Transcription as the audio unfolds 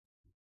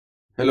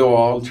Hello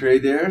all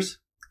traders.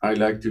 I'd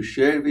like to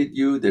share with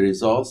you the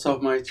results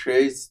of my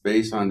trades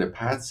based on the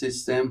PAAT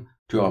system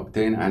to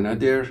obtain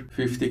another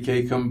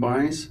 50K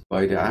combines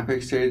by the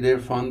Apex Trader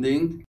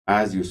funding.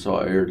 As you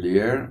saw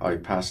earlier, I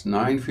passed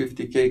 9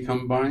 50K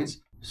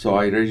combines. So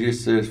I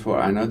registered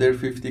for another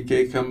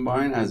 50K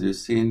combine, as you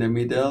see in the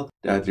middle,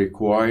 that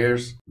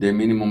requires the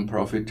minimum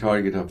profit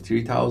target of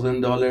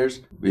 $3,000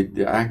 with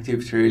the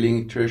active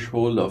trailing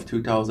threshold of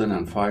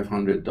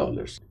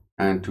 $2,500.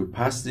 And to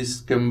pass this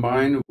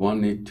combine,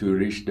 one needs to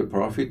reach the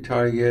profit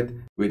target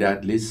with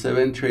at least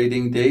 7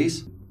 trading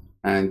days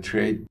and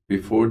trade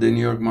before the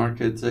New York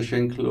market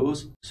session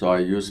close. So I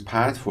used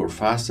PAAT for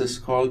fast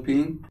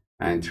scalping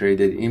and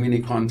traded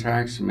E-mini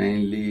contracts,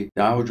 mainly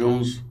Dow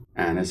Jones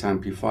and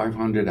S&P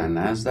 500 and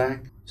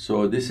Nasdaq.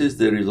 So this is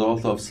the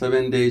result of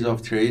 7 days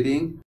of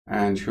trading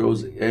and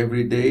shows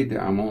every day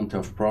the amount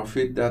of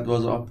profit that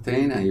was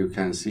obtained, and you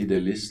can see the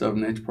list of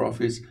net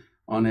profits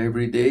on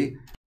every day.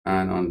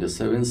 And on the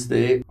 7th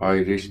day, I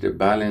reached a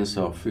balance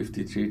of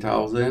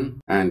 53,000,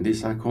 and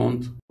this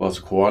account was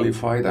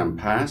qualified and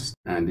passed.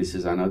 And this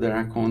is another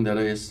account that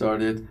I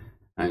started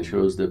and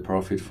shows the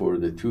profit for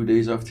the 2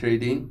 days of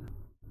trading.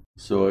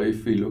 So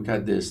if we look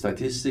at the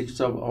statistics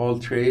of all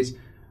trades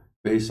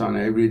based on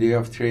every day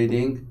of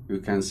trading, you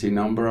can see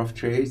number of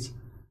trades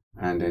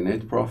and the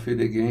net profit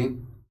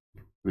again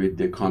with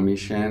the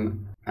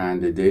commission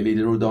and the daily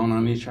drawdown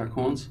on each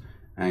account.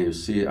 And you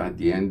see at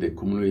the end the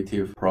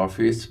cumulative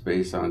profits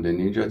based on the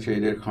Ninja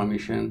Trader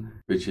commission,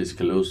 which is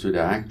close to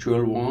the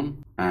actual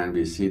one. And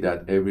we see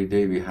that every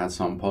day we had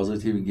some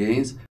positive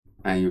gains,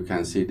 and you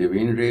can see the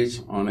win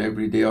rates on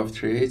every day of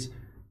trades,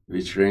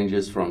 which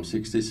ranges from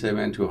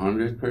 67 to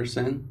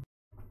 100%.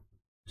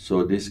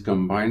 So this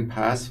combined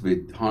passed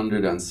with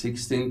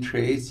 116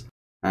 trades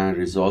and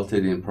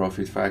resulted in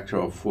profit factor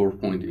of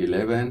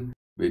 4.11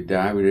 with the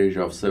average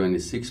of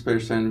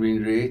 76%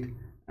 win rate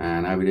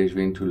and average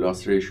win to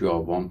loss ratio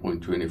of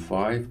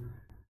 1.25.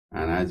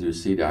 And as you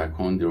see, the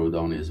account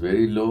drawdown is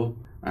very low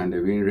and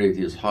the win rate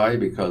is high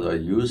because I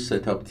use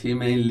setup T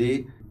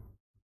mainly.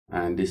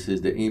 And this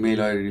is the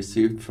email I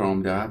received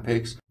from the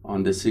Apex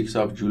on the 6th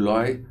of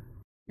July,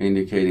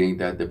 indicating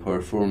that the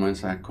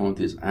performance account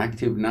is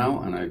active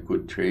now and I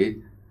could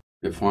trade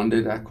the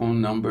funded account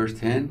number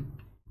 10.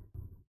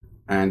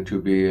 And to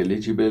be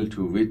eligible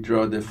to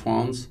withdraw the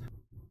funds,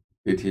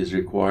 it is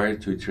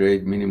required to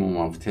trade minimum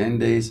of 10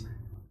 days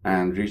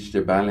and reach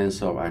the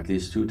balance of at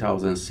least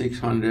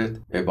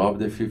 2,600 above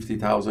the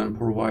 50,000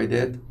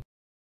 provided.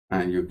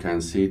 And you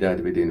can see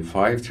that within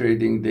 5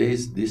 trading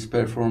days, this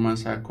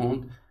performance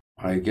account,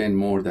 I gained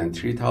more than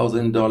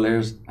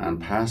 $3,000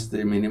 and passed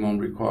the minimum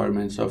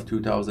requirements of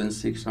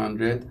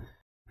 2,600,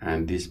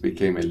 and this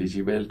became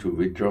eligible to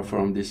withdraw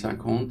from this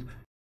account.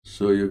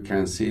 So you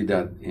can see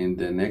that in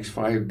the next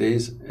 5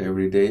 days,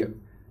 every day,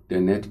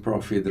 the net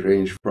profit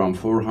ranged from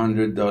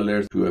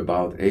 $400 to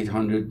about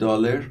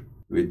 $800,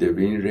 with the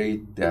win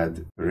rate that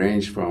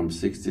ranged from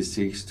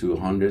 66 to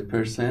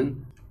 100%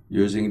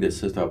 using the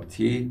setup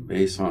T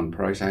based on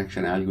price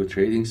action algo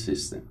trading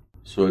system.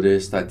 So the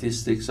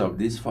statistics of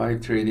these 5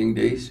 trading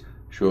days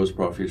shows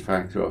profit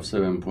factor of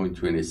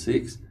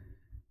 7.26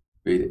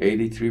 with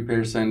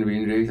 83%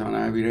 win rate on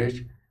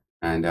average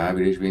and the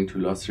average win to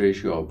loss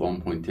ratio of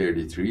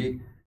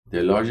 1.33.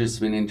 The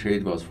largest winning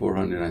trade was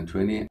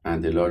 $420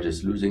 and the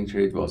largest losing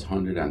trade was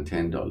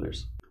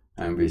 $110.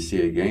 And we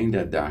see again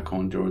that the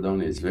account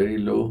drawdown is very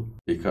low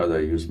because I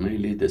use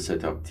mainly the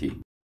setup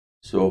T.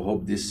 So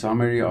hope this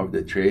summary of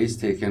the trades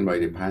taken by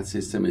the PAAT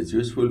system is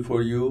useful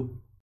for you.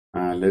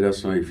 Let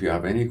us know if you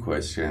have any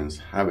questions.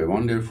 Have a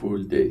wonderful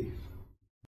day.